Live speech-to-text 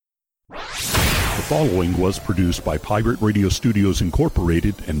following was produced by Pirate Radio Studios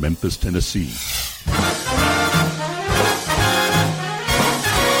Incorporated in Memphis, Tennessee.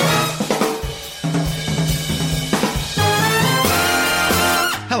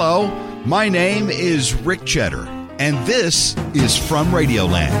 Hello, my name is Rick Cheddar, and this is From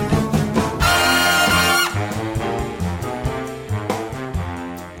Radioland.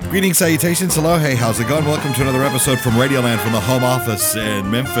 Greetings, salutations, hello, hey, how's it going? Welcome to another episode from Radioland from the home office in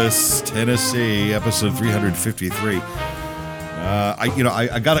Memphis, Tennessee, episode 353.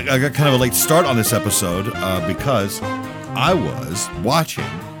 I got kind of a late start on this episode because I was watching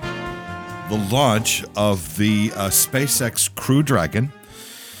the launch of the SpaceX Crew Dragon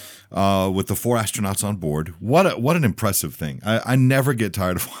with the 4 astronauts on board. What an impressive thing! I never get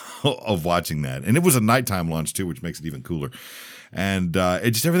tired of watching that, and it was a nighttime launch too, which makes it even cooler. And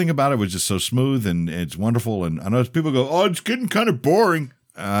it's just everything about it was just so smooth and it's wonderful. And I know people go, "Oh, it's getting kind of boring."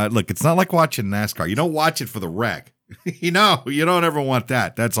 Look, it's not like watching NASCAR. You don't watch it for the wreck. You don't ever want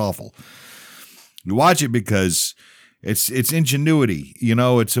that. That's awful. You watch it because it's ingenuity.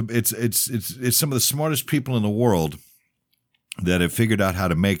 It's some of the smartest people in the world that have figured out how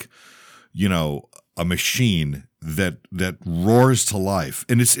to make, a machine that roars to life.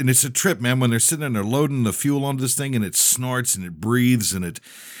 And it's a trip, man, when they're sitting and they're loading the fuel onto this thing and it snorts and it breathes and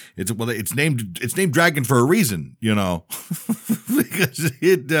it's named Dragon for a reason, because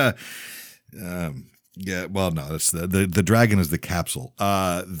the Dragon is the capsule.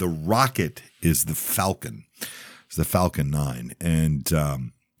 The rocket is the Falcon. It's the Falcon 9.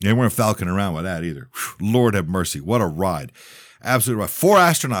 And they weren't falcon around with that either. Whew, Lord have mercy. What a ride. Absolutely right. 4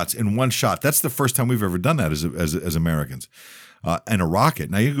 astronauts in one shot. That's the first time we've ever done that as Americans. And a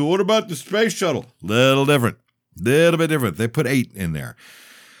rocket. Now you go, what about the space shuttle? Little bit different. They put 8 in there.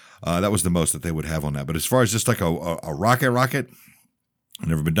 That was the most that they would have on that. But as far as just like a rocket,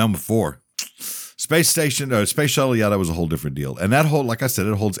 never been done before. Space station, space shuttle, yeah, that was a whole different deal. And that like I said,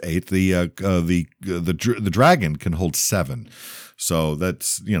 it holds 8. The Dragon can hold 7. So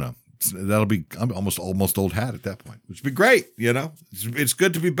that's, that'll be almost old hat at that point, which would be great. It's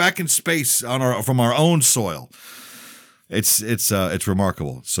good to be back in space from our own soil. It's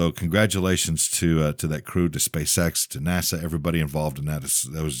remarkable. So congratulations to that crew, to SpaceX, to NASA, everybody involved in that. It's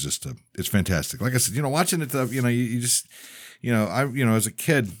fantastic. Like I said, watching it, you just, as a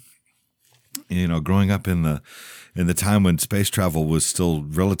kid, growing up in the time when space travel was still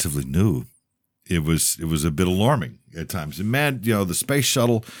relatively new, it was a bit alarming at times. And man, the space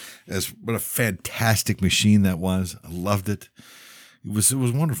shuttle, what a fantastic machine that was. I loved it. It was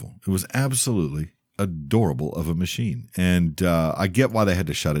wonderful. It was absolutely adorable of a machine. And I get why they had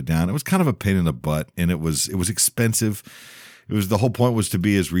to shut it down. It was kind of a pain in the butt, and it was expensive. The whole point was to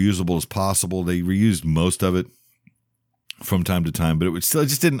be as reusable as possible. They reused most of it from time to time, but it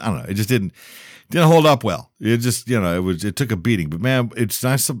just didn't hold up well. It just, it took a beating. But man, it's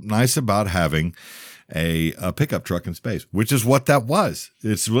nice about having a pickup truck in space, which is what that was.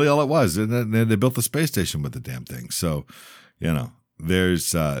 It's really all it was. And then they built the space station with the damn thing. So, there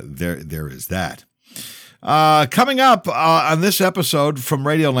is that. Coming up on this episode from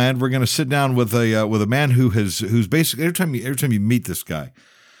Radioland, we're going to sit down with a man who's basically every time you meet this guy,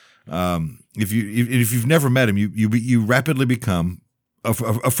 if you've never met him, you rapidly become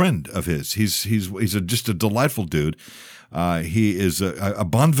a friend of his. He's just a delightful dude. He is a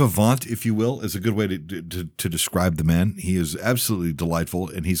bon vivant, if you will, is a good way to describe the man. He is absolutely delightful,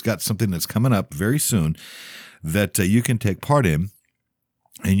 and he's got something that's coming up very soon that you can take part in.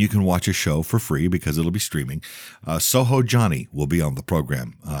 And you can watch a show for free because it'll be streaming. Soho Johnny will be on the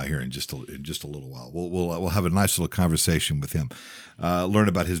program here in just a little while. We'll have a nice little conversation with him, learn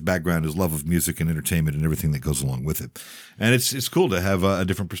about his background, his love of music and entertainment, and everything that goes along with it. And it's cool to have a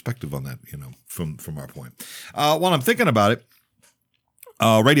different perspective on that, from our point. While I'm thinking about it,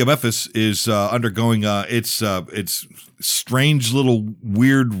 Radio Memphis is undergoing its strange little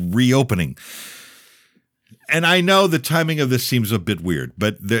weird reopening. And I know the timing of this seems a bit weird,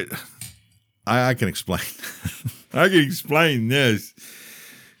 but I can explain. I can explain this.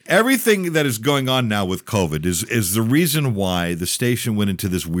 Everything that is going on now with COVID is the reason why the station went into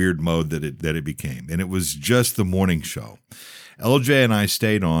this weird mode that it became. And it was just the morning show. LJ and I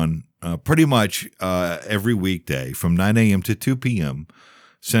stayed on pretty much every weekday from 9 a.m. to 2 p.m.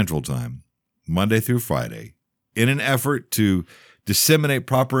 Central Time, Monday through Friday, in an effort to disseminate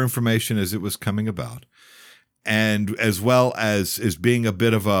proper information as it was coming about. And as well as being a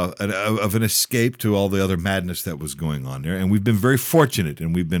bit of an escape to all the other madness that was going on there. And we've been very fortunate,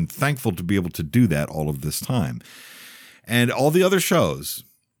 and we've been thankful to be able to do that all of this time. And all the other shows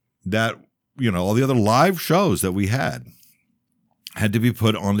that, all the other live shows that we had had to be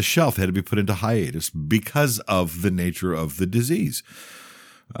put on the shelf, had to be put into hiatus because of the nature of the disease.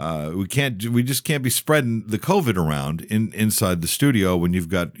 We just can't be spreading the COVID around inside the studio when you've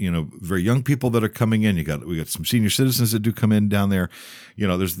got, very young people that are coming in. We got some senior citizens that do come in down there.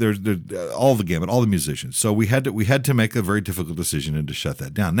 There's all the gamut, all the musicians. So we had to make a very difficult decision and to shut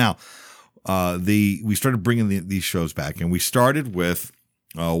that down. Now, we started bringing these shows back, and we started with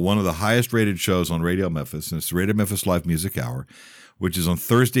one of the highest rated shows on Radio Memphis, and it's the Radio Memphis Live Music Hour, which is on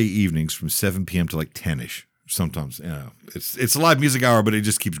Thursday evenings from 7 p.m. to like 10-ish. Sometimes, it's a live music hour, but it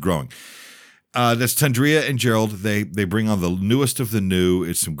just keeps growing. That's Tundria and Gerald. They bring on the newest of the new.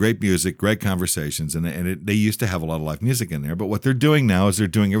 It's some great music, great conversations, and they used to have a lot of live music in there. But what they're doing now is they're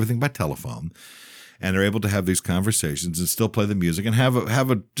doing everything by telephone, and they're able to have these conversations and still play the music and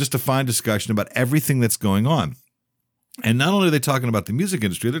have just a fine discussion about everything that's going on. And not only are they talking about the music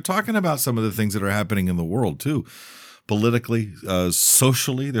industry, they're talking about some of the things that are happening in the world too. Politically,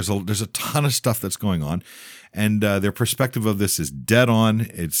 socially, there's a ton of stuff that's going on, and their perspective of this is dead on.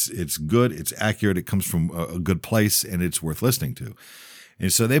 It's good, it's accurate, it comes from a good place, and it's worth listening to.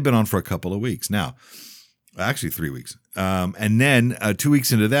 And so they've been on for a couple of weeks now, actually 3 weeks, and then 2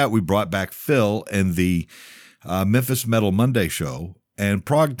 weeks into that, we brought back Phil and the Memphis Metal Monday show and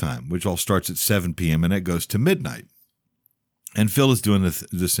Prog Time, which all starts at 7 p.m. and it goes to midnight. And Phil is doing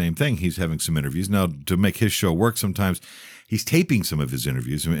the same thing. He's having some interviews. Now, to make his show work, sometimes he's taping some of his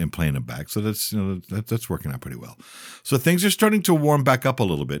interviews and playing them back. So that's working out pretty well. So things are starting to warm back up a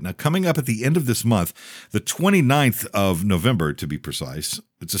little bit. Now, coming up at the end of this month, the 29th of November, to be precise,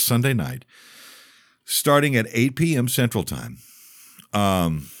 it's a Sunday night, starting at 8 p.m. Central Time.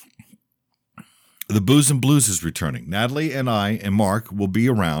 The Booze and Blues is returning. Natalie and I and Mark will be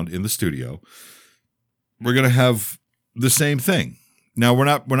around in the studio. We're going to have the same thing. Now we're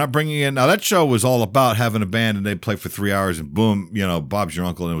not bringing in. Now that show was all about having a band and they'd play for 3 hours and boom, Bob's your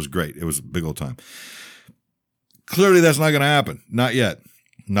uncle, and it was great. It was a big old time. Clearly, that's not going to happen. Not yet.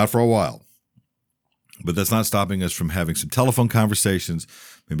 Not for a while. But that's not stopping us from having some telephone conversations,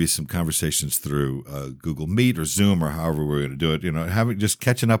 maybe some conversations through Google Meet or Zoom or however we're going to do it. Just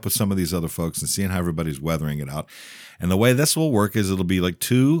catching up with some of these other folks and seeing how everybody's weathering it out. And the way this will work is it'll be like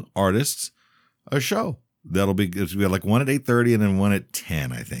 2 artists a show. It'll be like one at 8:30 and then one at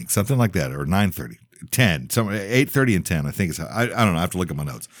 10, I think, something like that, or 9:30, 10, 8:30 and 10. I think it's. I don't know. I have to look at my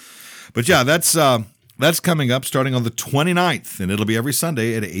notes. But yeah, that's coming up starting on the 29th, and it'll be every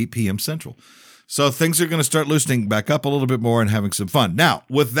Sunday at 8 p.m. Central. So things are going to start loosening back up a little bit more and having some fun. Now,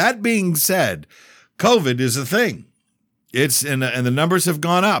 with that being said, COVID is a thing. It's and the numbers have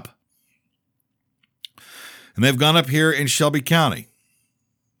gone up, and they've gone up here in Shelby County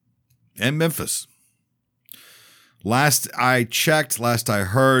and Memphis. Last I checked, last I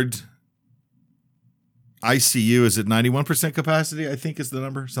heard, ICU is at 91% capacity, I think is the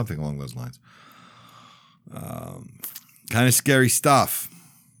number, something along those lines. Kind of scary stuff.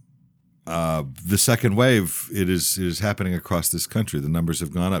 The second wave, it is happening across this country. The numbers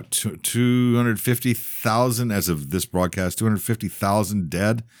have gone up. 250,000 as of this broadcast, 250,000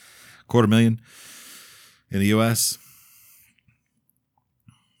 dead, 250,000 in the U.S.,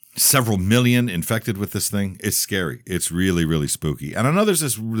 several million infected with this thing. It's scary. It's really, really spooky. And I know there's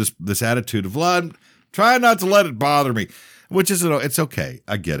this attitude of, try not to let it bother me, which is, it's okay.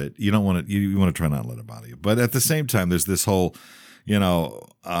 I get it. You don't want to, you want to try not to let it bother you. But at the same time, there's this whole,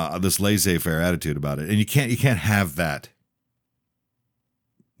 this laissez-faire attitude about it. And you can't have that.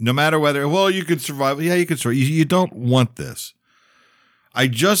 No matter whether, you could survive. Yeah, you could survive. You don't want this. I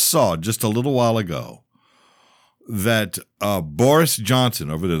just saw just a little while ago that Boris Johnson,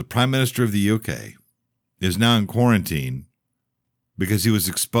 over there, the Prime Minister of the UK, is now in quarantine because he was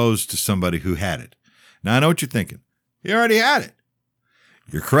exposed to somebody who had it. Now, I know what you're thinking. He already had it.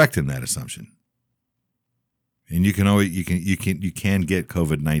 You're correct in that assumption. And you can get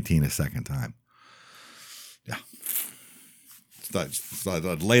COVID-19 a second time. Yeah.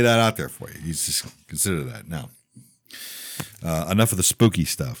 I'd lay that out there for you. You just consider that. Now, enough of the spooky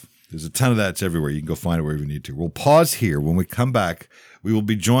stuff. There's a ton of that. It's everywhere. You can go find it wherever you need to. We'll pause here. When we come back, we will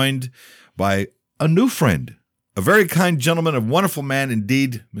be joined by a new friend, a very kind gentleman, a wonderful man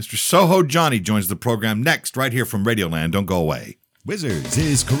indeed. Mr. Soho Johnny joins the program next, right here from Radioland. Don't go away. Wizards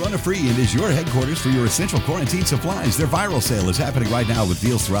is corona-free and is your headquarters for your essential quarantine supplies. Their viral sale is happening right now with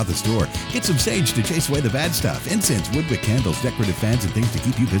deals throughout the store. Get some sage to chase away the bad stuff, incense, woodwick candles, decorative fans, and things to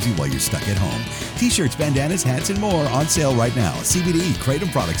keep you busy while you're stuck at home. T-shirts, bandanas, hats, and more on sale right now. CBD,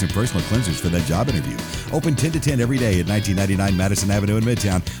 Kratom products, and personal cleansers for that job interview. Open 10 to 10 every day at 1999 Madison Avenue in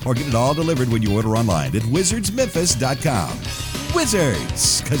Midtown, or get it all delivered when you order online at wizardsmemphis.com.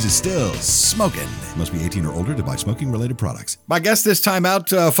 Wizards, because it's still smoking. Must be 18 or older to buy smoking-related products. My guest this time out,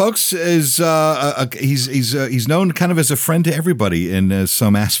 folks, is he's known kind of as a friend to everybody in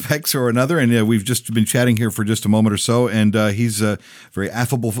some aspects or another, and we've just been chatting here for just a moment or so, and he's a very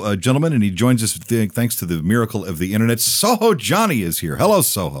affable gentleman, and he joins us thanks to the miracle of the internet. Soho Johnny is here. Hello,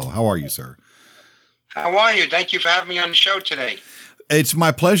 Soho. How are you, sir? How are you? Thank you for having me on the show today. It's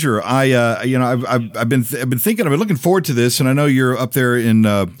my pleasure. I've been thinking, I've been looking forward to this, and I know you're up there in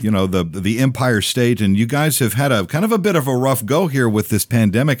the Empire State, and you guys have had a kind of a bit of a rough go here with this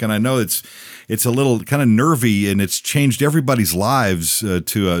pandemic, and I know it's a little kind of nervy, and it's changed everybody's lives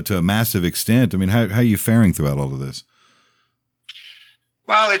to a massive extent. I mean, how are you faring throughout all of this?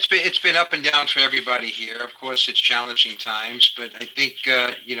 Well, it's been up and down for everybody here. Of course, it's challenging times, but I think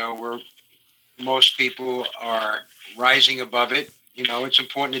most people are rising above it. You know, it's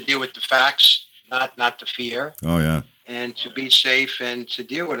important to deal with the facts, not the fear. Oh, yeah. And to be safe and to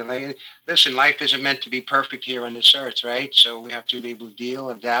deal with it. Listen, life isn't meant to be perfect here on this earth, right? So we have to be able to deal,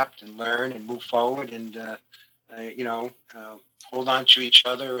 adapt, and learn and move forward and, hold on to each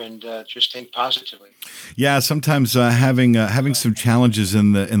other and just think positively. Yeah, sometimes having some challenges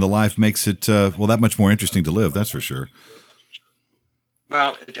in the life makes it, that much more interesting to live. That's for sure.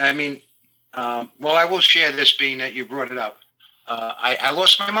 Well, I mean, I will share this being that you brought it up. I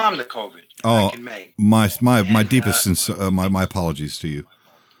lost my mom to COVID back in May. My deepest my apologies to you.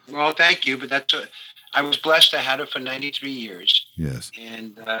 Well, thank you, but I was blessed. I had her for 93 years. Yes,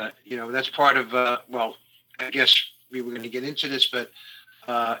 and that's part of. I guess we were going to get into this, but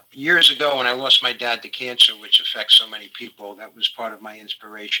years ago when I lost my dad to cancer, which affects so many people, that was part of my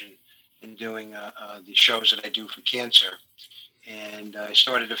inspiration in doing the shows that I do for cancer. And I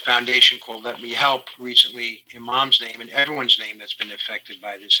started a foundation called Let Me Help recently in Mom's name and everyone's name that's been affected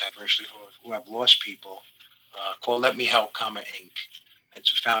by this adversely who have lost people, called Let Me Help, Inc.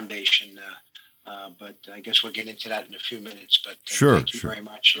 It's a foundation, but I guess we'll get into that in a few minutes. But thank you very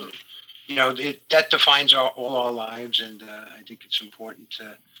much. And, that defines all our lives, and I think it's important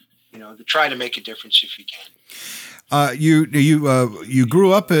to try to make a difference if you can. You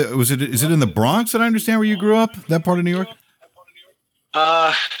grew up. Is it in the Bronx? That I understand where you grew up. That part of New York.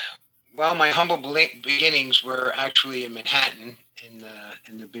 Well, my humble beginnings were actually in Manhattan,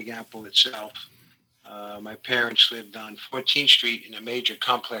 in the Big Apple itself. My parents lived on 14th Street in a major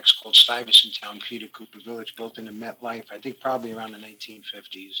complex called Stuyvesant Town, Peter Cooper Village, built into MetLife, I think probably around the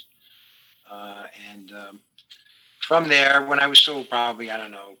 1950s. And from there, when I was still probably,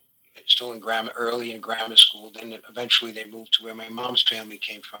 still early in grammar school, then eventually they moved to where my mom's family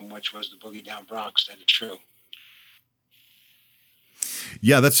came from, which was the Boogie Down Bronx. That is true.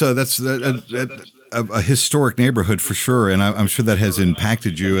 Yeah, that's a historic neighborhood for sure, and I'm sure that has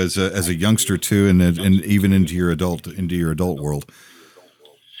impacted you as a youngster too, and even into your adult world.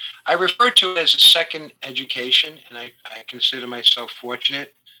 I refer to it as a second education, and I consider myself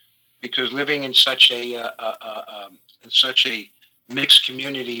fortunate because living in such a mixed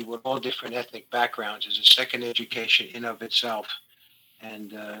community with all different ethnic backgrounds is a second education in of itself.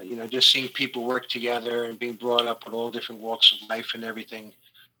 And, just seeing people work together and being brought up with all different walks of life and everything,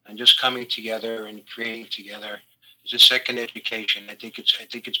 and just coming together and creating together is a second education. I think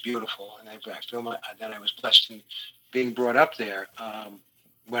it's beautiful, and I feel that I was blessed in being brought up there.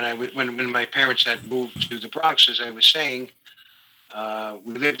 When my parents had moved to the Bronx, as I was saying, they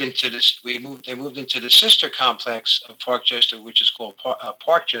moved into the sister complex of Parkchester, which is called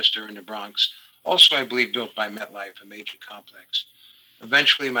Parkchester in the Bronx. Also, I believe built by MetLife, a major complex.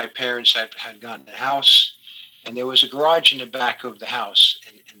 Eventually, my parents had gotten a house, and there was a garage in the back of the house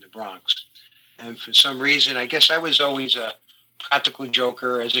in the Bronx. And for some reason, I guess I was always a practical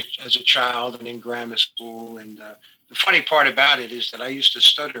joker as a child and in grammar school. And the funny part about it is that I used to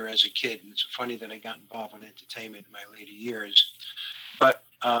stutter as a kid. And it's funny that I got involved in entertainment in my later years. But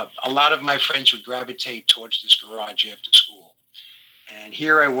a lot of my friends would gravitate towards this garage after school. And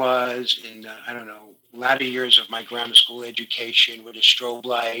here I was in, latter years of my grammar school education with a strobe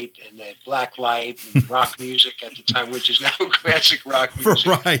light and that black light and rock music at the time, which is now classic rock music.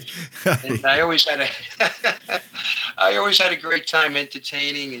 Right. And I always had a great time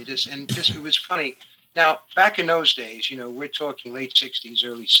entertaining and just it was funny. Now, back in those days, we're talking late 60s,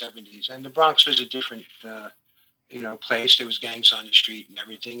 early 70s, and the Bronx was a different, place. There was gangs on the street and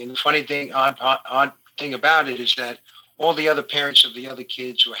everything. And the funny thing, odd thing about it is that all the other parents of the other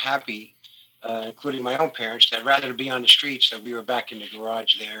kids were happy, including my own parents, that rather than be on the streets, that we were back in the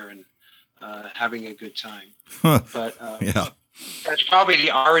garage there and having a good time. But that's probably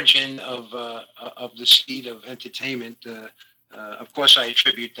the origin of the seed of entertainment. Of course, I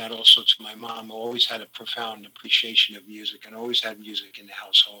attribute that also to my mom, who always had a profound appreciation of music and always had music in the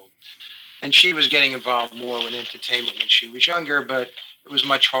household. And she was getting involved more in entertainment when she was younger, but it was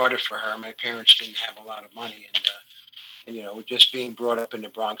much harder for her. My parents didn't have a lot of money, and just being brought up in the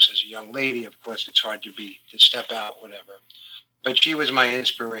Bronx as a young lady, of course, it's hard to step out, whatever. But she was my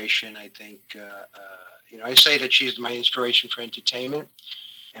inspiration, I think. I say that she's my inspiration for entertainment.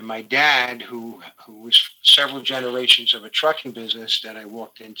 And my dad, who was several generations of a trucking business that I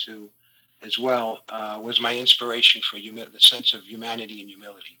walked into as well, was my inspiration for the sense of humanity and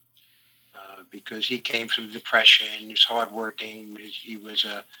humility. Because he came from the Depression, he was hardworking, he was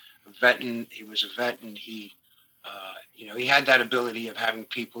a vet, and he had that ability of having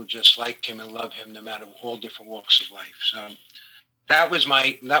people just like him and love him no matter all different walks of life. So that was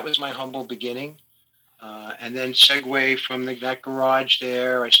my humble beginning. And then segue from that garage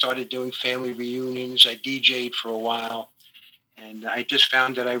there, I started doing family reunions. I DJ'd for a while, and I just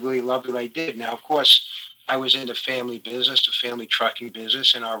found that I really loved what I did. Now, of course, I was in the family business, the family trucking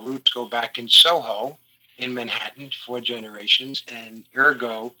business, and our roots go back in Soho in Manhattan, 4 generations, and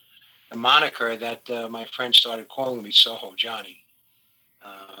ergo, the moniker that my friends started calling me, Soho Johnny.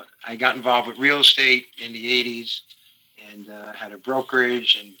 I got involved with real estate in the 80s and had a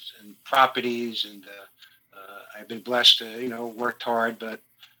brokerage and properties, and I've been blessed to, worked hard, but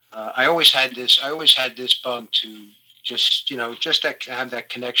I always had this bug to just have that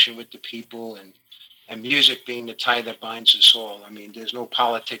connection with the people, and music being the tie that binds us all. I mean, there's no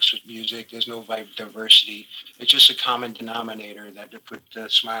politics with music. There's no diversity. It's just a common denominator that to put a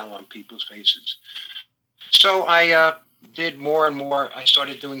smile on people's faces. So I did more and more. I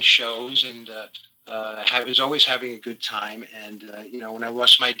started doing shows, and was always having a good time. And, when I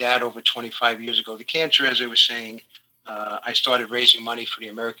lost my dad over 25 years ago to cancer, as I was saying, I started raising money for the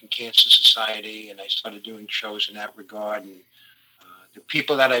American Cancer Society, and I started doing shows in that regard. And the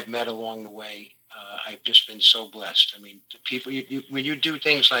people that I've met along the way, I've just been so blessed. I mean, the people, when you do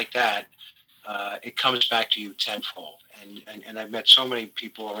things like that, it comes back to you tenfold. And I've met so many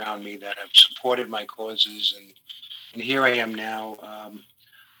people around me that have supported my causes. And here I am now.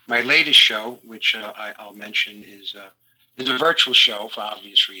 My latest show, which I'll mention, is a virtual show for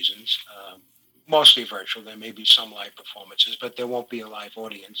obvious reasons. Mostly virtual. There may be some live performances, but there won't be a live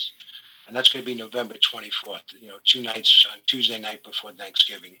audience. And that's going to be November 24th, 2 nights on Tuesday night before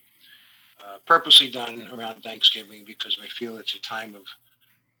Thanksgiving. Purposely done around Thanksgiving because I feel it's a time of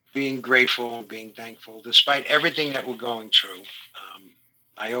being grateful and being thankful. Despite everything that we're going through,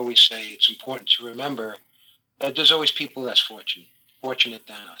 I always say it's important to remember that there's always people less fortunate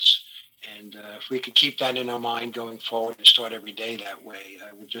than us. And if we could keep that in our mind going forward and start every day that way,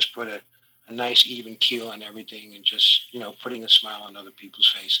 I would just put a nice even keel on everything and just, putting a smile on other people's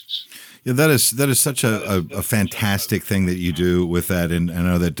faces. Yeah, that is such a fantastic thing that you do with that. And I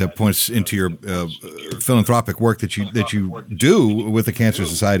know that points into your philanthropic work that you do with the Cancer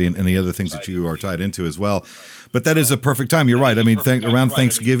Society and the other things that you are tied into as well. But that is a perfect time. You're right. I mean, around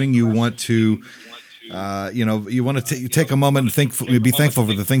Thanksgiving, you want to you want to take a moment and be thankful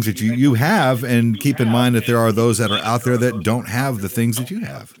for the things that you have, and keep in mind that there are those that are out there that don't have the things that you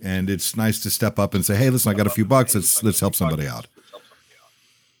have. And it's nice to step up and say, hey, listen, I got a few bucks. Let's help somebody out.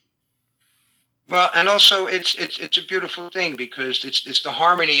 Well, and also it's a beautiful thing because it's the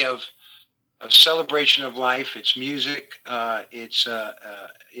harmony of celebration of life. It's music. It's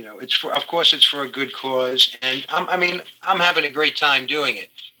for a good cause. And I'm having a great time doing it.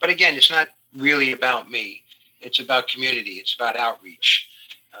 But again, it's not really about me. It's about community. It's about outreach.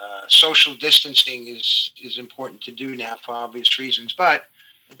 Social distancing is important to do now for obvious reasons, but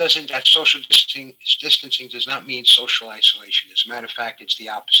that social distancing does not mean social isolation. As a matter of fact, it's the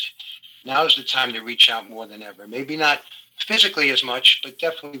opposite. Now is the time to reach out more than ever. Maybe not physically as much, but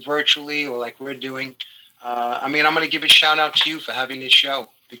definitely virtually or like we're doing. I'm going to give a shout out to you for having this show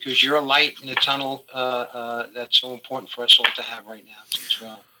because you're a light in the tunnel that's so important for us all to have right now as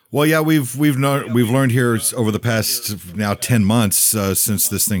well. Well, yeah, we've learned here over the past now 10 months since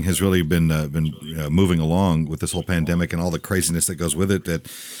this thing has really been moving along with this whole pandemic and all the craziness that goes with it, that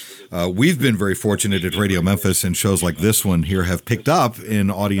we've been very fortunate at Radio Memphis, and shows like this one here have picked up in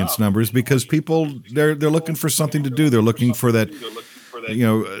audience numbers because people they're looking for something to do. They're looking for that,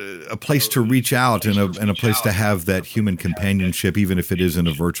 a place to reach out and a place to have that human companionship, even if it is in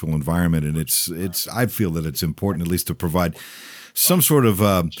a virtual environment. And it's I feel that it's important at least to provide some sort of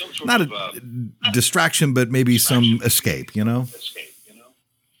not a distraction, but maybe some escape,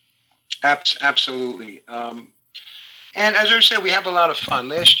 Absolutely. And as I said, we have a lot of fun.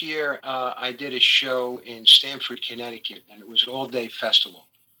 Last year, I did a show in Stamford, Connecticut, and it was an all-day festival.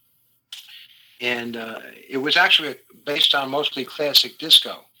 And it was actually based on mostly classic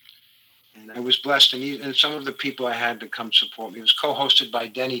disco. And I was blessed, and some of the people I had to come support me. It was co-hosted by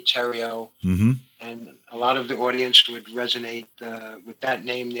Denny Terrio, and a lot of the audience would resonate with that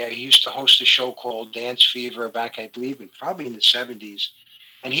name there. He used to host a show called Dance Fever back, I believe, probably in the 70s,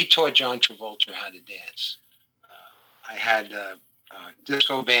 and he taught John Travolta how to dance. I had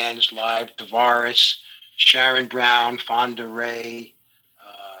disco bands live, Tavares, Sharon Brown, Fonda Ray,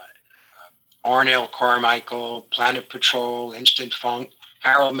 Arnell Carmichael, Planet Patrol, Instant Funk,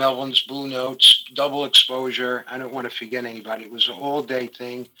 Harold Melvin's Blue Notes, Double Exposure. I don't want to forget anybody. It was an all-day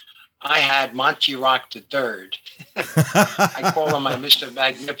thing. I had Monty Rock III. I call him my Mr.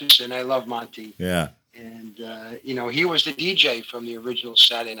 Magnificent. I love Monty. Yeah. And, he was the DJ from the original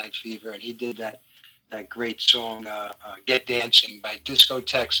Saturday Night Fever, and he did that great song, Get Dancing by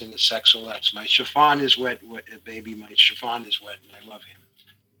Discotheques and the Sexolettes. My chiffon is wet, baby. My chiffon is wet, and I love him.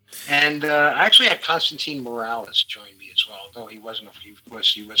 And I actually had Constantine Morales join me as well, although he wasn't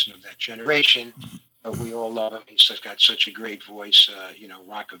of that generation, but we all love him. He's got such a great voice,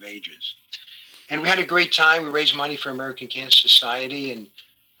 Rock of Ages. And we had a great time. We raised money for American Cancer Society, and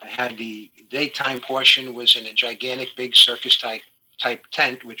I had the daytime portion was in a gigantic big circus type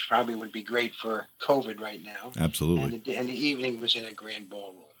tent, which probably would be great for COVID right now. Absolutely. And the evening was in a grand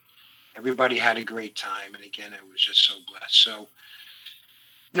ballroom. Everybody had a great time, and again, I was just so blessed. So,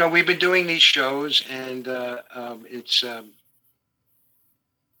 we've been doing these shows, and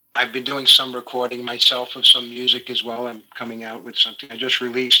I've been doing some recording myself of some music as well. I'm coming out with something. I just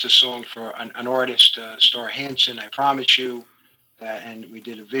released a song for an artist, Star Hansen, I Promise You, and we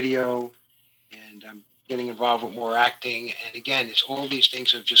did a video, and I'm getting involved with more acting. And again, all these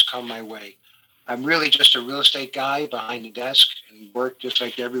things have just come my way. I'm really just a real estate guy behind the desk and work just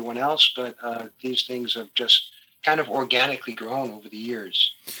like everyone else, but these things have just kind of organically grown over the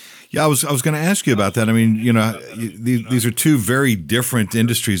years. Yeah, I was going to ask you about that. I mean, these are two very different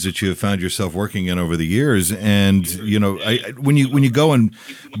industries that you have found yourself working in over the years. And, when you go and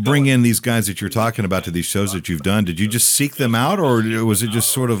bring in these guys that you're talking about to these shows that you've done, did you just seek them out, or was it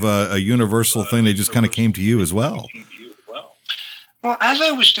just sort of a universal thing? They just kind of came to you as well? Well, as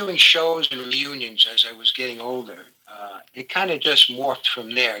I was doing shows and reunions, as I was getting older, it kind of just morphed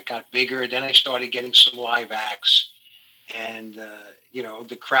from there. It got bigger. Then I started getting some live acts, and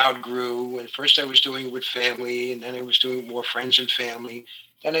the crowd grew. And first I was doing it with family, and then I was doing more friends and family.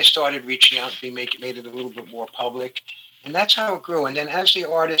 Then I started reaching out and made it a little bit more public, and that's how it grew. And then as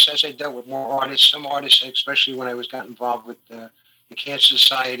I dealt with more artists, some artists, especially when I got involved with the Cancer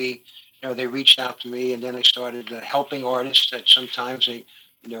Society, they reached out to me, and then I started helping artists that sometimes I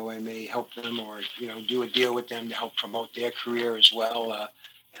may help them or, do a deal with them to help promote their career as well.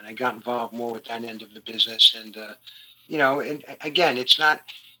 And I got involved more with that end of the business. And, and again, it's not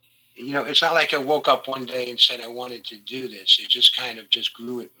like I woke up one day and said I wanted to do this. It just kind of just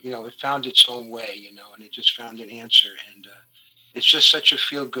grew. It found its own way, and it just found an answer. And it's just such a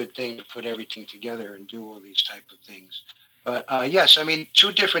feel-good thing to put everything together and do all these type of things. But yes, I mean,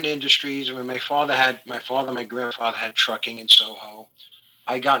 two different industries. I mean, my grandfather had trucking in Soho.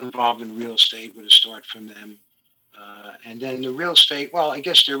 I got involved in real estate with a start from them. And then the real estate, well, I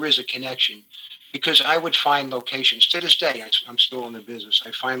guess there is a connection because I would find locations. To this day, I'm still in the business.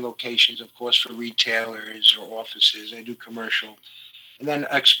 I find locations, of course, for retailers or offices. I do commercial. And then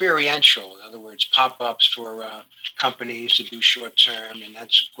experiential, in other words, pop-ups for companies to do short-term. And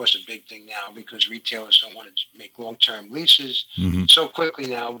that's, of course, a big thing now because retailers don't want to make long-term leases so quickly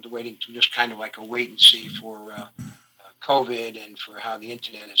now, waiting to just kind of like a wait and see for COVID and for how the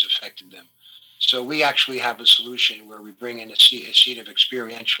internet has affected them. So we actually have a solution where we bring in a seat of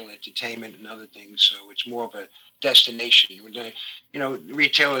experiential entertainment and other things. So it's more of a destination.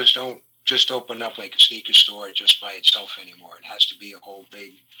 Retailers don't just open up like a sneaker store just by itself anymore. It has to be a whole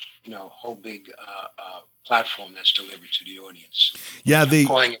big platform that's delivered to the audience. Yeah,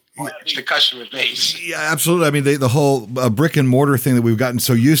 it's the customer base. Yeah, absolutely. I mean, the whole brick and mortar thing that we've gotten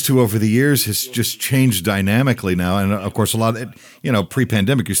so used to over the years has just changed dynamically now. And of course, a lot of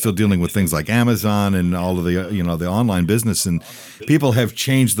pre-pandemic, you're still dealing with things like Amazon and all of the the online business, and people have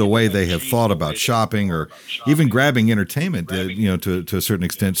changed the way they have thought about shopping or even grabbing entertainment, to a certain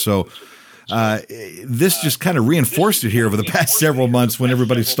extent. So. This just kind of reinforced it here over the past several months when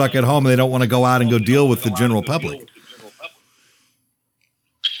everybody's stuck at home and they don't want to go out and go deal with the general public.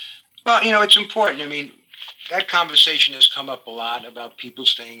 Well, it's important. I mean, that conversation has come up a lot about people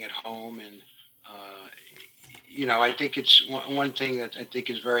staying at home. And, I think it's one thing that I think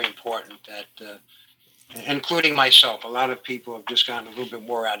is very important that, including myself, a lot of people have just gotten a little bit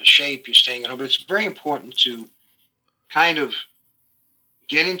more out of shape. You're staying at home, but it's very important to kind of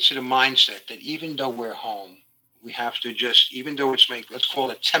get into the mindset that even though we're home, we have to just, even though it's let's call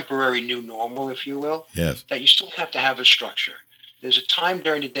it temporary new normal, if you will, Yes. that you still have to have a structure. There's a time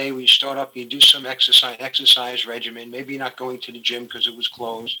during the day where you start up, you do some exercise regimen. Maybe you're not going to the gym because it was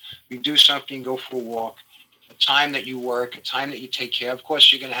closed. You do something, go for a walk. A time that you work, a time that you take care. Of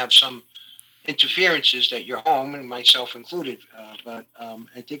course, you're going to have some interferences that you're home, and myself included. But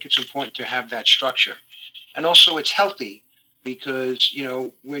I think it's important to have that structure. And also it's healthy because,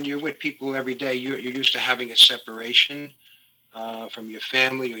 when you're with people every day, you're used to having a separation from your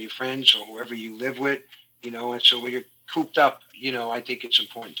family or your friends or whoever you live with, and so when you're cooped up, I think it's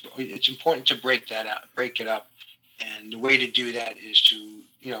important to break it up. And the way to do that is to,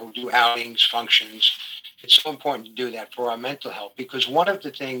 do outings, functions. It's so important to do that for our mental health, because one of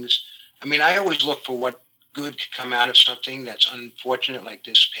the things, I always look for what good could come out of something that's unfortunate, like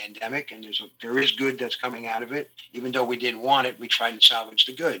this pandemic, and there is good that's coming out of it. Even though we didn't want it, we tried to salvage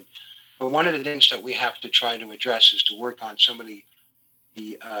the good. But one of the things that we have to try to address is to work on some of the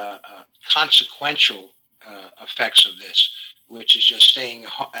consequential effects of this, which is just staying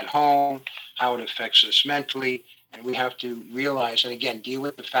at home, how it affects us mentally, and we have to realize, and again, deal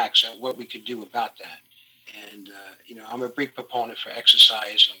with the facts of what we could do about that. And, I'm a big proponent for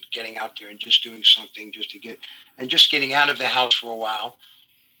exercise and getting out there and just doing something just getting out of the house for a while.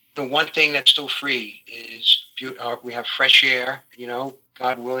 The one thing that's still free is we have fresh air,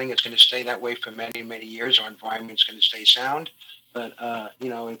 God willing, it's going to stay that way for many, many years. Our environment's going to stay sound. But,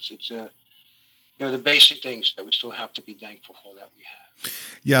 it's the basic things that we still have to be thankful for that we have.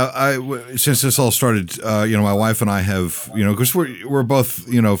 Yeah, since this all started, my wife and I have, because we're both,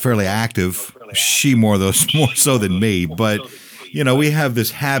 fairly active. She more so than me, but we have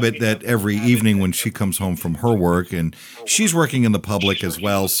this habit that every evening when she comes home from her work, and she's working in the public as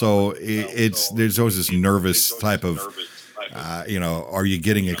well, so there's always this nervous type of, are you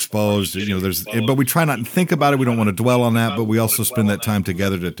getting exposed? But we try not to think about it. We don't want to dwell on that, but we also spend that time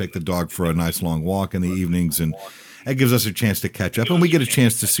together to take the dog for a nice long walk in the evenings, and it gives us a chance to catch up, and we get a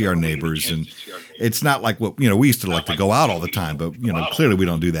chance to see our neighbors. And it's not like what, we used to like to go out all the time, but, clearly we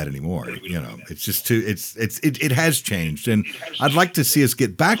don't do that anymore. It's just it has changed, and I'd like to see us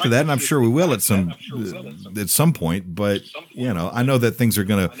get back to that. And I'm sure we will at some point, but, I know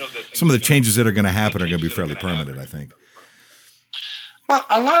that some of the changes that are going to happen are going to be fairly permanent, I think. Well,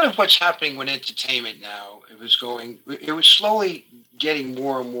 a lot of what's happening with entertainment now, it was slowly getting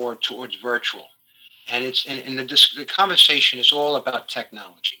more and more towards virtual. And the conversation is all about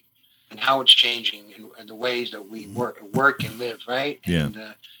technology and how it's changing and the ways that we work and live, right? Yeah.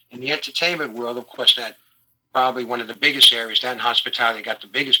 And in the entertainment world, of course, that probably one of the biggest areas. That in hospitality got the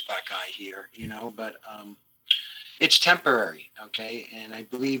biggest black eye here, but it's temporary, okay? And I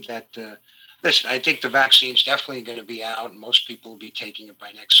believe that, listen, I think the vaccine's definitely going to be out, and most people will be taking it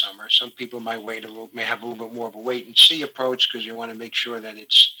by next summer. Some people may have a little bit more of a wait and see approach because you want to make sure that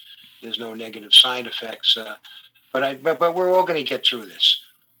there's no negative side effects, but we're all going to get through this.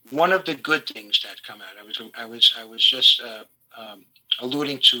 One of the good things that come out, I was just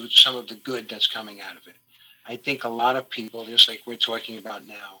alluding to some of the good that's coming out of it. I think a lot of people, just like we're talking about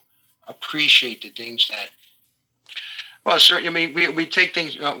now, appreciate the things that. Well, certainly, we take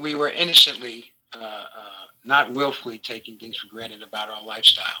things. We were innocently, not willfully, taking things for granted about our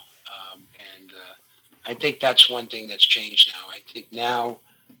lifestyle, and I think that's one thing that's changed now. I think now.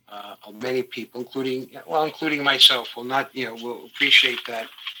 Many people, including myself, will appreciate that,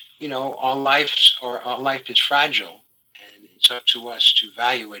 our life is fragile, and it's up to us to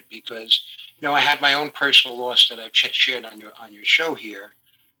value it because, I had my own personal loss that I've shared on your show here,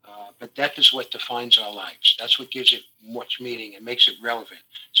 but that is what defines our lives. That's what gives it much meaning and makes it relevant.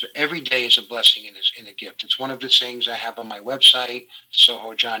 So every day is a blessing and a gift. It's one of the things I have on my website,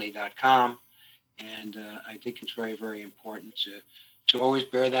 sohojohnny.com, and I think it's very, very important to always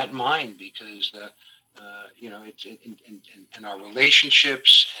bear that in mind because, it's in our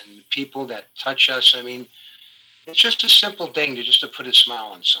relationships and the people that touch us. It's just a simple thing to put a smile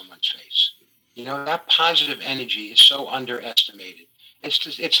on someone's face. That positive energy is so underestimated.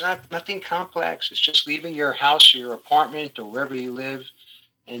 It's nothing complex. It's just leaving your house or your apartment or wherever you live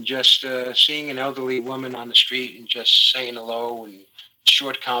and just seeing an elderly woman on the street and just saying hello and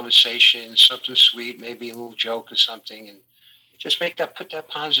short conversation, something sweet, maybe a little joke or something, and just put that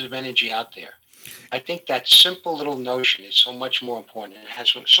positive energy out there. I think that simple little notion is so much more important. And it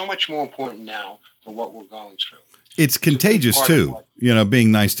has so much more important now for what we're going through. It's contagious too.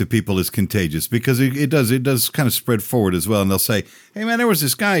 Being nice to people is contagious because it does kind of spread forward as well. And they'll say, "Hey man, there was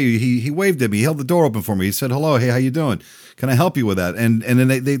this guy. He waved at me. He held the door open for me. He said hello. Hey, how you doing? Can I help you with that?" And then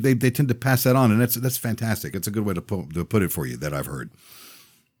they tend to pass that on, and that's fantastic. It's a good way to put it for you that I've heard.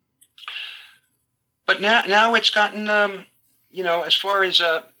 But now it's gotten, as far as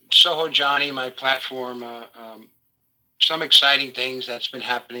Soho Johnny, my platform, some exciting things that's been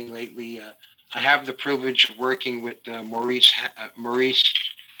happening lately. I have the privilege of working with Maurice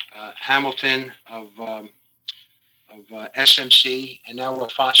Hamilton of SMC, and now we're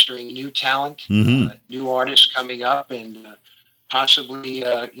fostering new talent, new artists coming up, and possibly,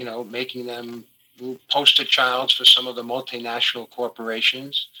 making them poster childs for some of the multinational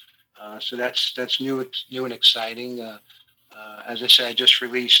corporations. So that's new and exciting. As I said, I just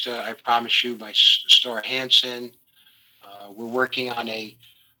released I Promise You by Star Hansen. We're working on a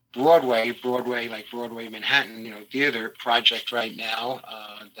Broadway Manhattan, theater project right now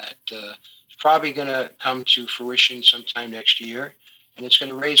that is probably going to come to fruition sometime next year, and it's going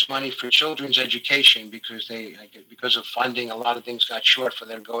to raise money for children's education because of funding. A lot of things got short for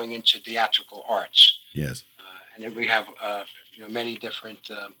them going into theatrical arts. Yes, and then we have many different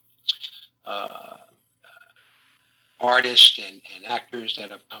artists and actors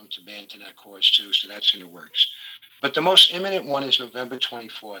that have come to band to that cause too. So that's in the works. But the most imminent one is November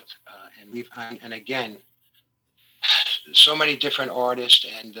 24th, and again, so many different artists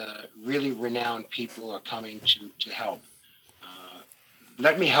and really renowned people are coming to help.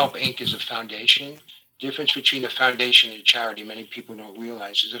 Let Me Help Inc. is a foundation. Difference between a foundation and a charity, many people don't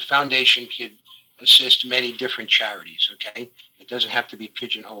realize, is a foundation could assist many different charities. Okay, it doesn't have to be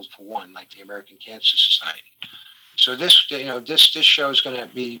pigeonholed for one, like the American Cancer Society. So this show is going to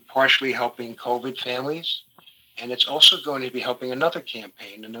be partially helping COVID families. And it's also going to be helping another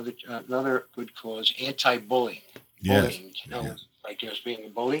campaign, another good cause, anti-bullying. Yes. Bullying, being a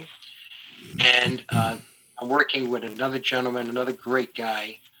bully. And I'm working with another gentleman, another great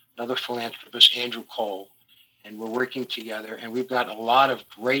guy, another philanthropist, Andrew Cole. And we're working together. And we've got a lot of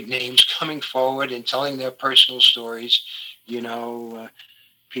great names coming forward and telling their personal stories.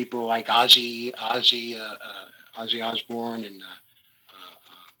 People like Ozzy Osbourne and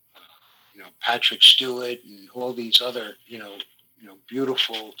Patrick Stewart and all these other,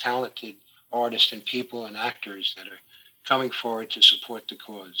 beautiful, talented artists and people and actors that are coming forward to support the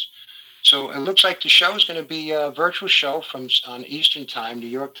cause. So it looks like the show is going to be a virtual show on Eastern Time, New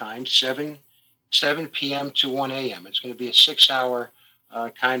York time, 7 p.m. to 1 a.m. It's going to be a 6-hour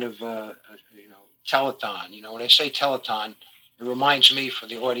kind of, telethon. When I say telethon, it reminds me, for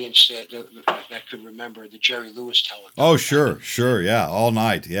the audience that could remember, the Jerry Lewis telethon. Oh, sure. Yeah. All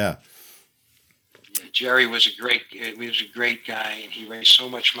night. Yeah. Jerry was a great guy, and he raised so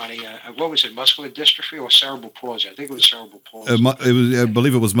much money. What was it, muscular dystrophy or cerebral palsy? I think it was cerebral palsy. I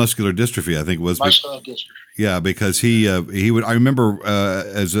believe it was muscular dystrophy. I think it was muscular dystrophy. Yeah, because he would. I remember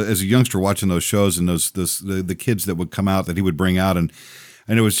as a youngster watching those shows and the kids that would come out that he would bring out, and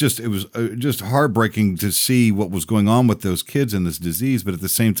it was just heartbreaking to see what was going on with those kids and this disease. But at the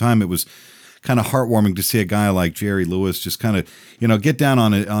same time, it was kind of heartwarming to see a guy like Jerry Lewis just kind of, get down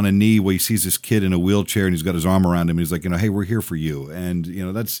on a knee where he sees this kid in a wheelchair and he's got his arm around him. And he's like, hey, we're here for you. And,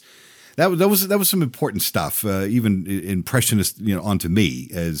 that was some important stuff, even impressionist, onto me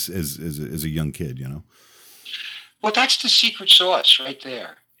as a young kid, Well, that's the secret sauce right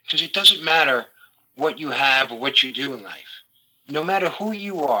there, because it doesn't matter what you have or what you do in life. No matter who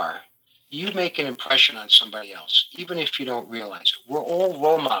you are, you make an impression on somebody else, even if you don't realize it. We're all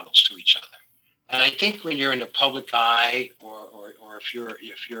role models to each other. And I think when you're in the public eye, or if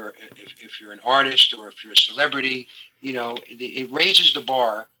you're an artist, or if you're a celebrity, it raises the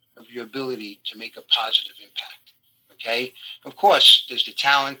bar of your ability to make a positive impact. Okay, of course, there's the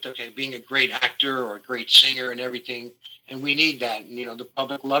talent. Okay, being a great actor or a great singer and everything, and we need that. And, the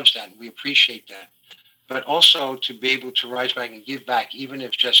public loves that, and we appreciate that. But also to be able to rise back and give back, even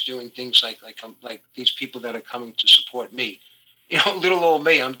if just doing things like these people that are coming to support me. Little old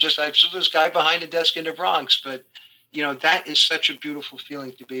me. I'm just this guy behind the desk in the Bronx. But, that is such a beautiful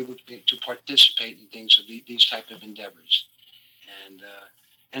feeling to be able to participate in things of these type of endeavors.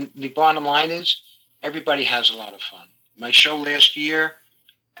 And the bottom line is everybody has a lot of fun. My show last year,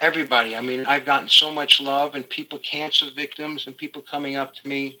 everybody. I've gotten so much love, and people, cancer victims, and people coming up to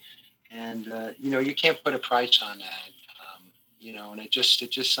me. And, you can't put a price on that. And it's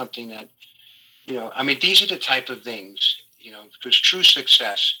just something that, these are the type of things, because true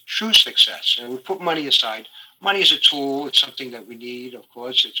success, and we put money aside. Money is a tool. It's something that we need. Of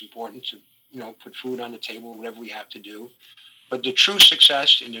course, it's important to, put food on the table, whatever we have to do. But the true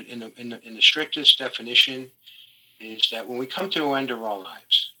success in the strictest definition is that when we come to the end of our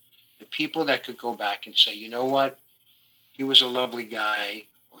lives, the people that could go back and say, you know what, he was a lovely guy,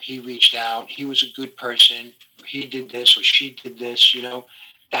 or he reached out, he was a good person, or he did this, or she did this,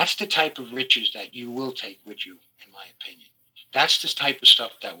 that's the type of riches that you will take with you, in my opinion. That's the type of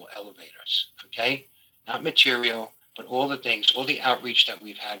stuff that will elevate us, okay? not material, but all the things, all the outreach that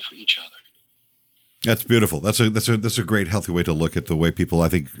we've had for each other. That's beautiful. That's a great, healthy way to look at the way people, I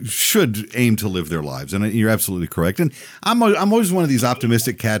think, should aim to live their lives. And you're absolutely correct. And I'm always one of these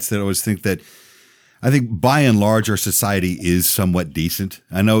optimistic cats that always think that, I think by and large our society is somewhat decent.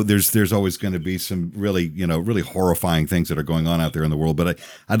 I know there's always going to be some really horrifying things that are going on out there in the world, but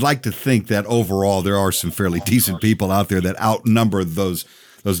I'd like to think that overall there are some fairly decent people out there that outnumber those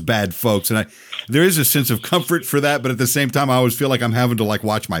bad folks. And there is a sense of comfort for that, but at the same time, I always feel like I'm having to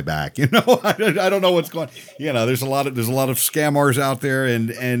watch my back. I don't know what's going. There's a lot of scammers out there,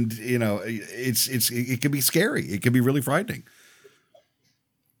 and it can be scary. It can be really frightening.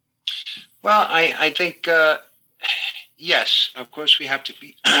 Well, I think yes, of course we have to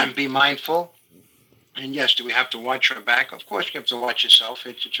be mindful, and yes, do we have to watch our back? Of course, you have to watch yourself.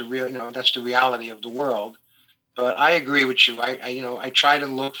 It's a real, that's the reality of the world. But I agree with you. I try to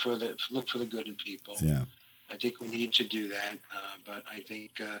look for the good in people. Yeah. I think we need to do that. But I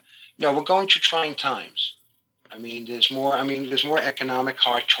think we're going through trying times. There's more economic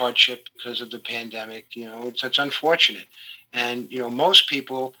hardship because of the pandemic. It's unfortunate, and most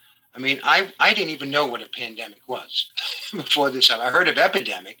people. I didn't even know what a pandemic was before this. I heard of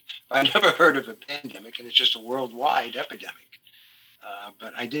epidemic, but I never heard of a pandemic, and it's just a worldwide epidemic.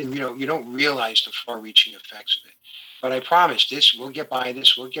 But I didn't, you don't realize the far-reaching effects of it. But I promise we'll get by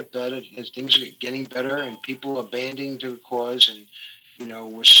this, we'll get better as things are getting better and people are banding to the cause. And,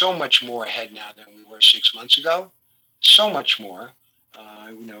 we're so much more ahead now than we were 6 months ago. So much more,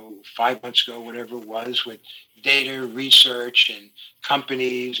 5 months ago, whatever it was, with data, research, and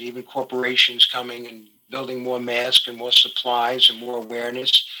companies, even corporations coming and building more masks and more supplies and more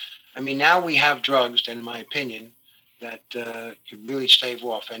awareness. Now we have drugs that, in my opinion, that could really stave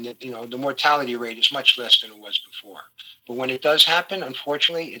off. And, the mortality rate is much less than it was before. But when it does happen,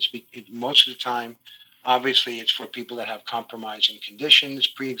 unfortunately, most of the time, obviously, it's for people that have compromising conditions,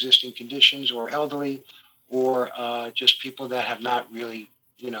 pre-existing conditions, or elderly, or just people that have not really,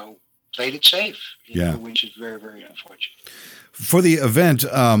 played it safe, which is very, very unfortunate. For the event,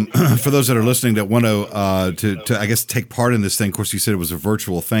 for those that are listening that want to I guess, take part in this thing, of course, you said it was a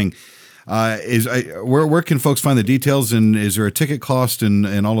virtual thing. Where can folks find the details, and is there a ticket cost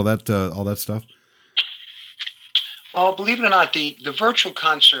and all of that stuff? Well, believe it or not, the virtual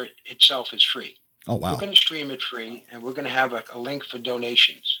concert itself is free. Oh, wow. We're going to stream it free, and we're going to have a link for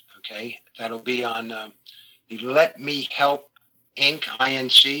donations. Okay, that'll be on the Let Me Help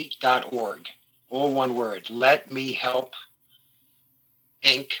Inc.org. All one word. Let Me Help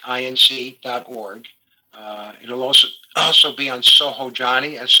Inc.org. It'll also be on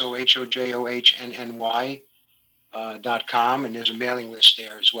SoHoJohnny, SoHoJohnny.com, and there's a mailing list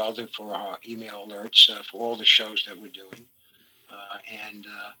there as well for our email alerts for all the shows that we're doing. And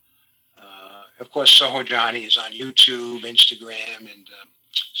of course, Soho Johnny is on YouTube, Instagram, and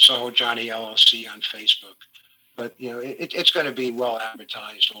Soho Johnny LLC on Facebook. But it's going to be well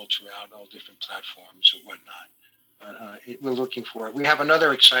advertised all throughout all different platforms and whatnot. But we're looking for it. We have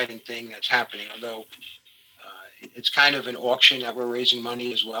another exciting thing that's happening, although it's kind of an auction that we're raising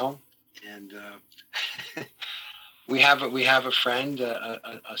money as well. And we have a friend,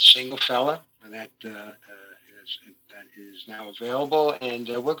 a single fella that is now available, and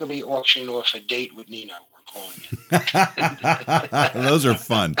we're going to be auctioning off a date with Nino. We're calling it. Those are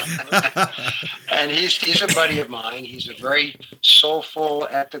fun. And he's a buddy of mine. He's a very soulful,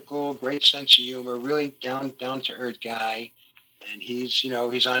 ethical, great sense of humor, really down to earth guy. And he's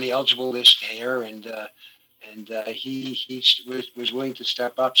on the eligible list here, and he was willing to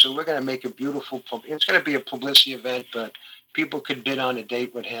step up. So we're going to make a beautiful. It's going to be a publicity event, but people could bid on a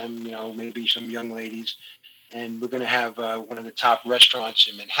date with him. Maybe some young ladies, and we're going to have one of the top restaurants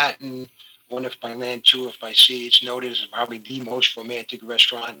in Manhattan. One if by land, two if by sea. It's noted as probably the most romantic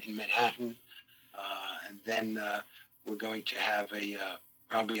restaurant in Manhattan. And then we're going to have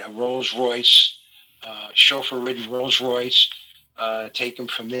probably a Rolls Royce, chauffeur-ridden Rolls Royce. Take them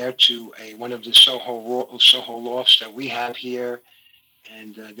from there to one of the Soho lofts that we have here,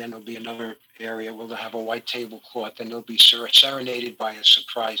 and then there'll be another area where they'll have a white tablecloth, and they'll be serenaded by a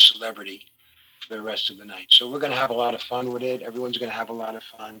surprise celebrity for the rest of the night. So we're going to have a lot of fun with it. Everyone's going to have a lot of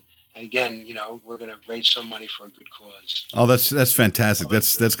fun. And again, we're going to raise some money for a good cause. Oh, that's fantastic.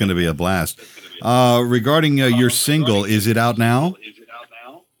 That's going to be a blast. Regarding your single, is it out now?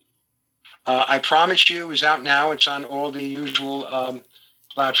 I Promise You is out now. It's on all the usual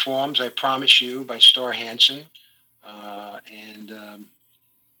platforms. I Promise You by Star Hansen. And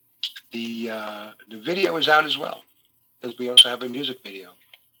the video is out as well, because we also have a music video.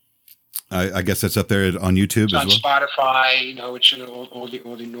 I guess that's up there on YouTube it's as well? On Spotify, it's in all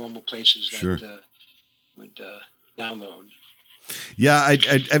the normal places that, sure. download. Yeah,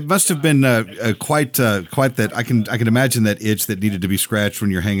 it must have been quite that. I can imagine that itch that needed to be scratched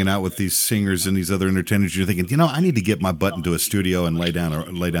when you're hanging out with these singers and these other entertainers. You're thinking, I need to get my butt into a studio and lay down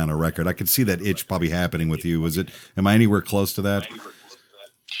a record. I could see that itch probably happening with you. Am I anywhere close to that?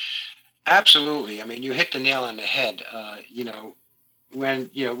 Absolutely. I mean, you hit the nail on the head. When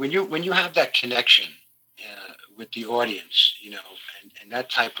you have that connection with the audience, and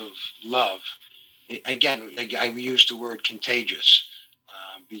that type of love. Again, I use the word contagious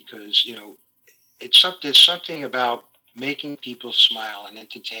because there's something about making people smile and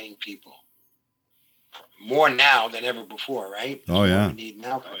entertaining people more now than ever before, right? Oh yeah. We need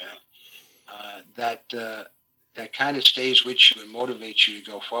now for that. That kind of stays with you and motivates you to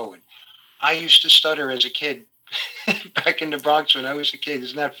go forward. I used to stutter as a kid back in the Bronx when I was a kid.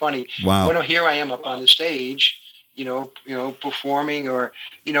 Isn't that funny? Wow. When here I am up on the stage. Performing or,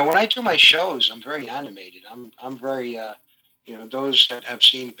 when I do my shows, I'm very animated. I'm very, those that have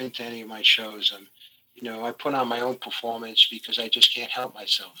been to any of my shows, I put on my own performance because I just can't help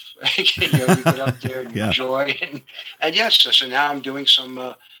myself. You get up there and enjoy. And yes, so now I'm doing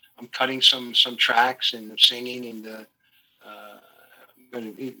I'm cutting some tracks and singing and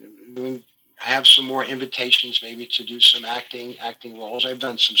I have some more invitations maybe to do some acting roles. I've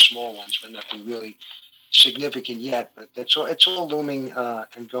done some small ones, but nothing really significant yet, but it's all looming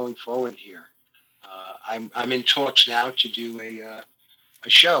and going forward here. I'm in talks now to do a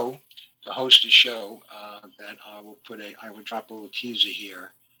show, to host a show that I will drop a little teaser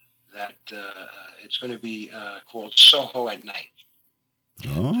here that it's going to be called Soho at Night.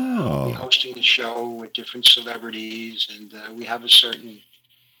 Oh. I'll be hosting a show with different celebrities, and we have a certain.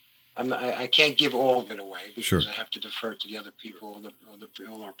 I can't give all of it away because sure. I have to defer to the other people,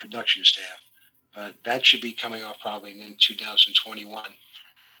 all our production staff. But that should be coming off probably in 2021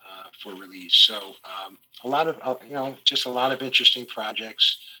 for release. So a lot of interesting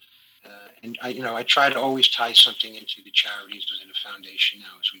projects. And I try to always tie something into the charities within the foundation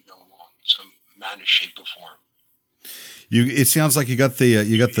now as we go along, in some manner, shape, or form. It sounds like you got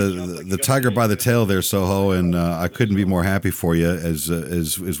the tiger by the tail there, Soho, and I couldn't be more happy for you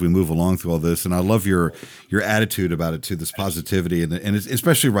as we move along through all this. And I love your attitude about it too, this positivity, and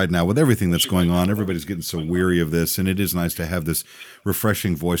especially right now with everything that's going on, everybody's getting so weary of this, and it is nice to have this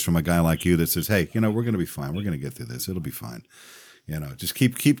refreshing voice from a guy like you that says, "Hey, we're going to be fine. We're going to get through this. It'll be fine. Just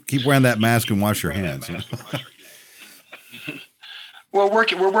keep wearing that mask and wash your hands." Well,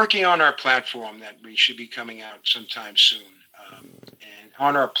 we're working on our platform that we should be coming out sometime soon. And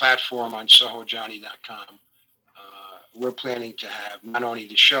on our platform on SohoJohnny.com, we're planning to have not only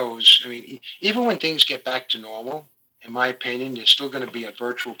the shows. I mean, even when things get back to normal, in my opinion, there's still going to be a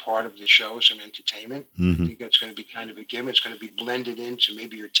virtual part of the shows and entertainment. Mm-hmm. I think that's going to be kind of a given. It's going to be blended into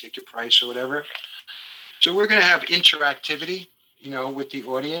maybe your ticket price or whatever. So we're going to have interactivity, with the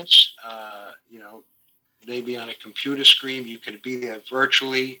audience, maybe on a computer screen. You could be there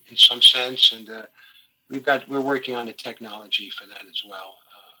virtually in some sense, and we're working on the technology for that as well,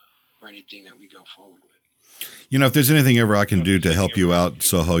 for anything that we go forward with. If there's anything ever I can do to help you out,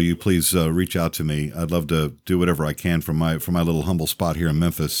 Soho, you please reach out to me. I'd love to do whatever I can from my little humble spot here in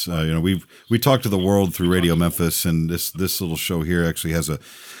Memphis. We talk to the world through Radio Memphis, and this little show here actually has a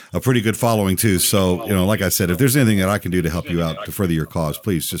pretty good following too. So, like I said, if there's anything that I can do to help you out to further your cause,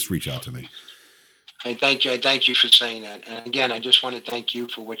 please just reach out to me. I thank you for saying that. And again, I just want to thank you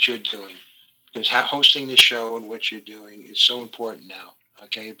for what you're doing, because hosting this show and what you're doing is so important now.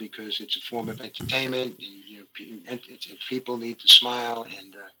 Okay, because it's a form of entertainment, and people need to smile,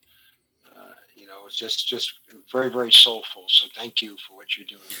 and it's just very, very soulful. So thank you for what you're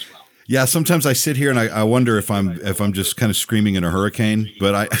doing as well. Yeah, sometimes I sit here and I wonder if I'm just kind of screaming in a hurricane,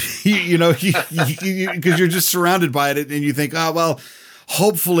 but because you're just surrounded by it, and you think, oh well.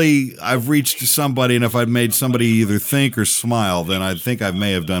 Hopefully I've reached somebody, and if I've made somebody either think or smile, then I think I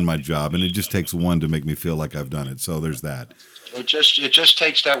may have done my job. And it just takes one to make me feel like I've done it. So there's that. It just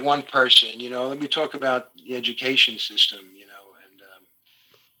takes that one person. Let me talk about the education system.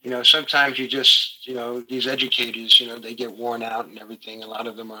 Sometimes you just, these educators, they get worn out and everything. A lot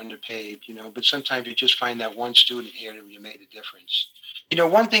of them are underpaid, but sometimes you just find that one student here that you made a difference.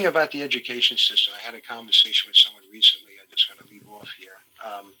 One thing about the education system, I had a conversation with someone recently. I just want to leave off here.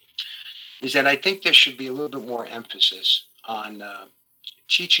 Is that I think there should be a little bit more emphasis on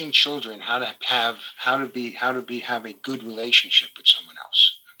teaching children how to have a good relationship with someone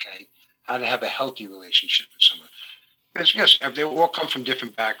else. Okay, how to have a healthy relationship with someone. Because yes, they all come from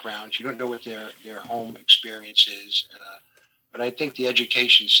different backgrounds. You don't know what their home experience is. But I think the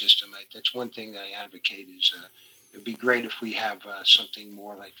education system, that's one thing that I advocate is it'd be great if we have something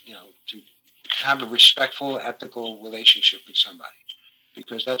more like, to have a respectful, ethical relationship with somebody,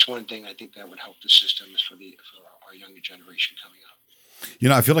 because that's one thing I think that would help the system is for our younger generation coming up. You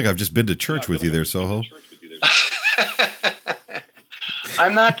know, I feel like I've just been to church with you there, Soho.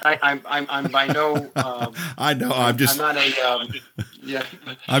 I'm not. I'm by no. I know. I'm not a. Yeah.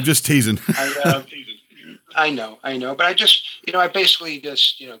 I'm just teasing. I know. But I just, I basically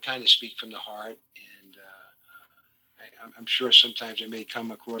just, kind of speak from the heart, and I'm sure sometimes it may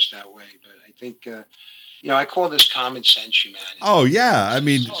come across that way, but I think, I call this common sense humanity. Oh yeah, I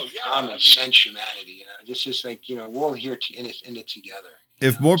mean, common sense humanity. This is like, we're all here in it together.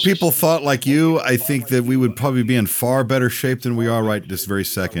 If more people thought like you, I think that we would probably be in far better shape than we are right this very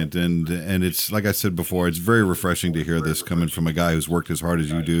second. And it's like I said before, it's very refreshing to hear this coming from a guy who's worked as hard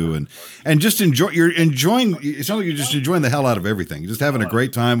as you do, and just you're enjoying. It sounds like you're just enjoying the hell out of everything. You're just having a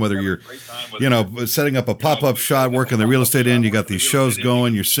great time, whether you're, setting up a pop-up shop, working the real estate end. You got these shows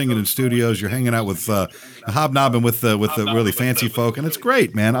going. You're singing in studios. You're hanging out with hobnobbing with the really fancy folk, and it's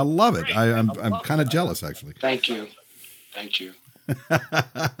great, man. I love it. I'm kind of jealous, actually. Thank you.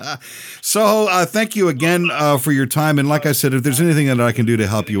 So thank you again for your time. And like I said, if there's anything that I can do to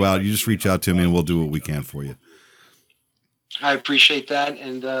help you out, you just reach out to me and we'll do what we can for you. I appreciate that.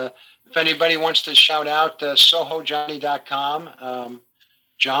 And if anybody wants to shout out, SohoJohnny.com,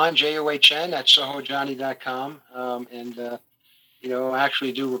 John, John, at SohoJohnny.com. I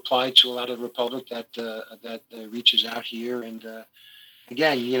actually do reply to a lot of the Republic that reaches out here. And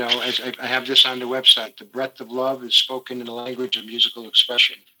again, as I have this on the website, the breath of love is spoken in the language of musical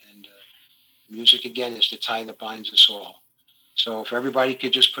expression. And music, again, is the tie that binds us all. So if everybody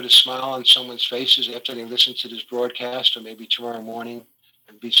could just put a smile on someone's faces after they listen to this broadcast, or maybe tomorrow morning,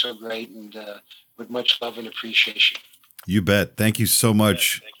 it'd be so great, and with much love and appreciation. You bet. Thank you so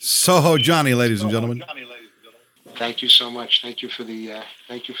much. Soho Johnny, ladies and gentlemen. Thank you so much. Thank you for the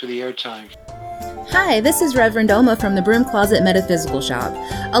airtime. Hi, this is Reverend Oma from the Broom Closet Metaphysical Shop.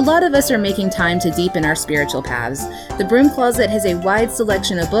 A lot of us are making time to deepen our spiritual paths. The Broom Closet has a wide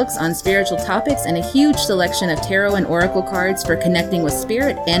selection of books on spiritual topics and a huge selection of tarot and oracle cards for connecting with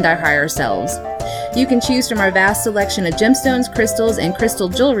spirit and our higher selves. You can choose from our vast selection of gemstones, crystals, and crystal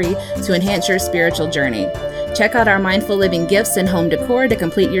jewelry to enhance your spiritual journey. Check out our Mindful Living gifts and home decor to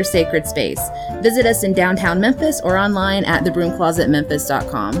complete your sacred space. Visit us in downtown Memphis or online at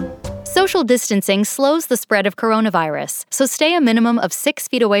thebroomclosetmemphis.com. Social distancing slows the spread of coronavirus, so stay a minimum of 6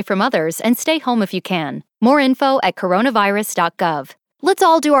 feet away from others and stay home if you can. More info at coronavirus.gov. Let's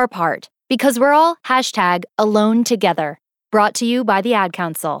all do our part, because we're all #AloneTogether. Brought to you by the Ad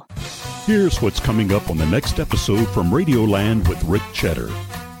Council. Here's what's coming up on the next episode from Radioland with Rick Cheddar.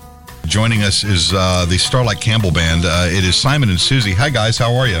 Joining us is the Starlight Campbell Band. It is Simon and Susie. Hi, guys.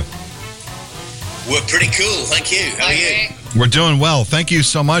 How are you? We're pretty cool. Thank you. How are you? We're doing well. Thank you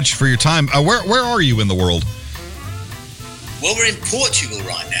so much for your time. Where are you in the world? Well, we're in Portugal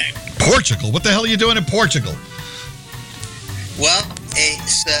right now. Portugal? What the hell are you doing in Portugal? Well,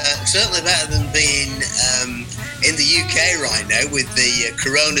 it's certainly better than being in the UK right now with the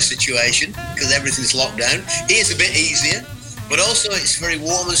corona situation, because everything's locked down. Here's a bit easier, but also it's very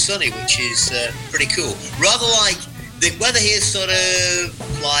warm and sunny, which is pretty cool. Rather like the weather here is sort of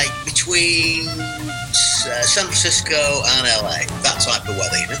like between San Francisco and LA, that type of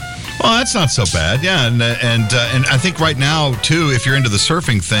weather, Well, that's not so bad, yeah, and I think right now too, if you're into the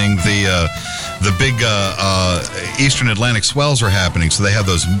surfing thing, the big Eastern Atlantic swells are happening, so they have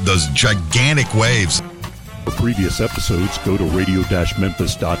those gigantic waves. For previous episodes, go to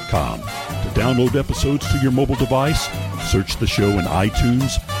radio-memphis.com. To download episodes to your mobile device, search the show in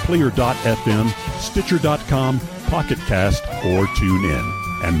iTunes, Player.fm, Stitcher.com, Pocket Cast, or tune in.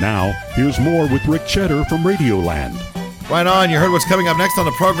 And now, here's more with Rick Cheddar from Radioland. Right on. You heard what's coming up next on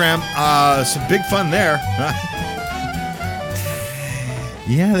the program. Some big fun there.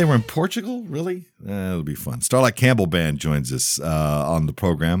 Yeah, they were in Portugal? Really? It'll be fun. Starlight Campbell Band joins us on the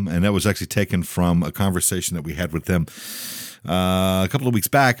program, and that was actually taken from a conversation that we had with them a couple of weeks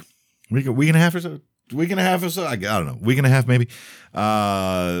back. Week and a half or so? I don't know. Week and a half maybe.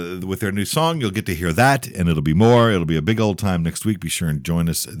 With their new song, you'll get to hear that, and it'll be more. It'll be a big old time next week. Be sure and join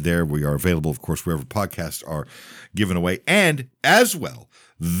us there. We are available, of course, wherever podcasts are given away. And as well,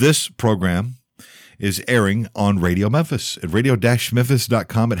 this program is airing on Radio Memphis at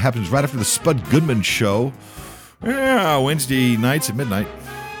radio-memphis.com. It happens right after the Spud Goodman show. Yeah, Wednesday nights at midnight.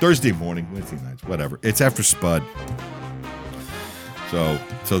 Thursday morning, Wednesday nights, whatever. It's after Spud. So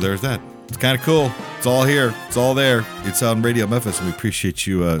there's that. It's kind of cool. It's all here. It's all there. It's on Radio Memphis, and we appreciate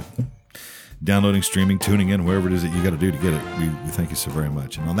you downloading, streaming, tuning in, wherever it is that you got to do to get it. We thank you so very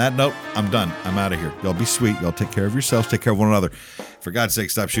much. And on that note, I'm done. I'm out of here. Y'all be sweet. Y'all take care of yourselves. Take care of one another. For God's sake,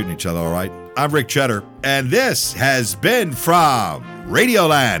 stop shooting each other, all right? I'm Rick Cheddar, and this has been from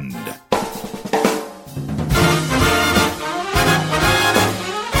Radioland.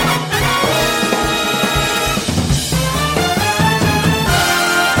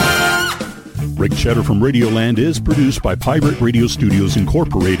 Rick Cheddar from Radioland is produced by Pirate Radio Studios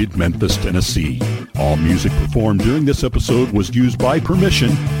Incorporated, Memphis, Tennessee. All music performed during this episode was used by permission.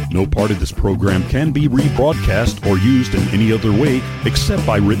 No part of this program can be rebroadcast or used in any other way except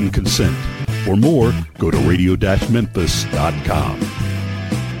by written consent. For more, go to radio-memphis.com.